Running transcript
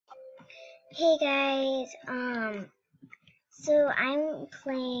Hey guys, so I'm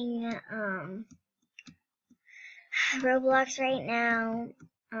playing, Roblox right now.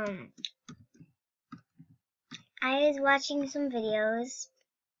 I was watching some videos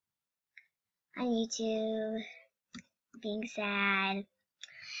on YouTube, being sad.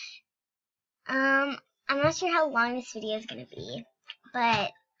 I'm not sure how long this video is gonna be,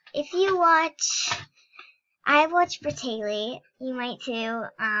 but if you I watch braytayley, you might too.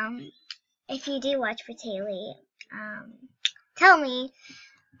 If you do watch braytayley, tell me.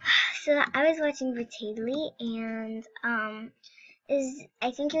 So I was watching braytayley, and I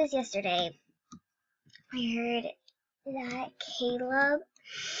think it was yesterday. I heard that Caleb,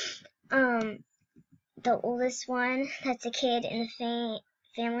 the oldest one, that's a kid in the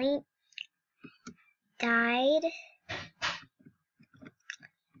family, died.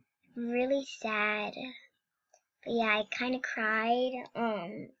 Really sad. But yeah, I kind of cried.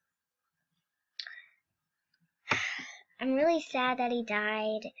 I'm really sad that he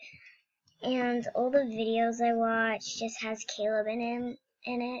died. And all the videos I watch just has Caleb in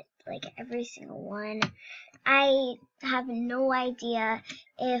it, like every single one. I have no idea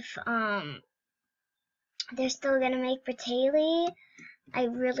if they're still gonna make braytayley. I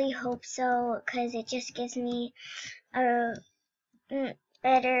really hope so, cause it just gives me a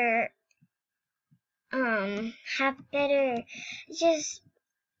better just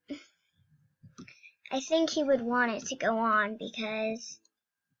I think he would want it to go on because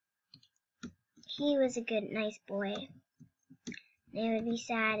he was a good, nice boy. And it would be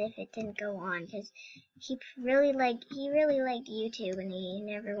sad if it didn't go on, because he really liked YouTube, and he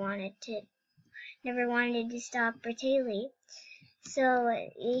never wanted to stop braytayley. So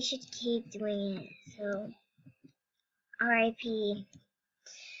he should keep doing it. So R.I.P.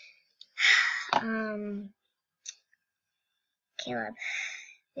 Caleb.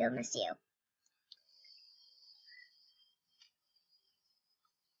 We'll miss you.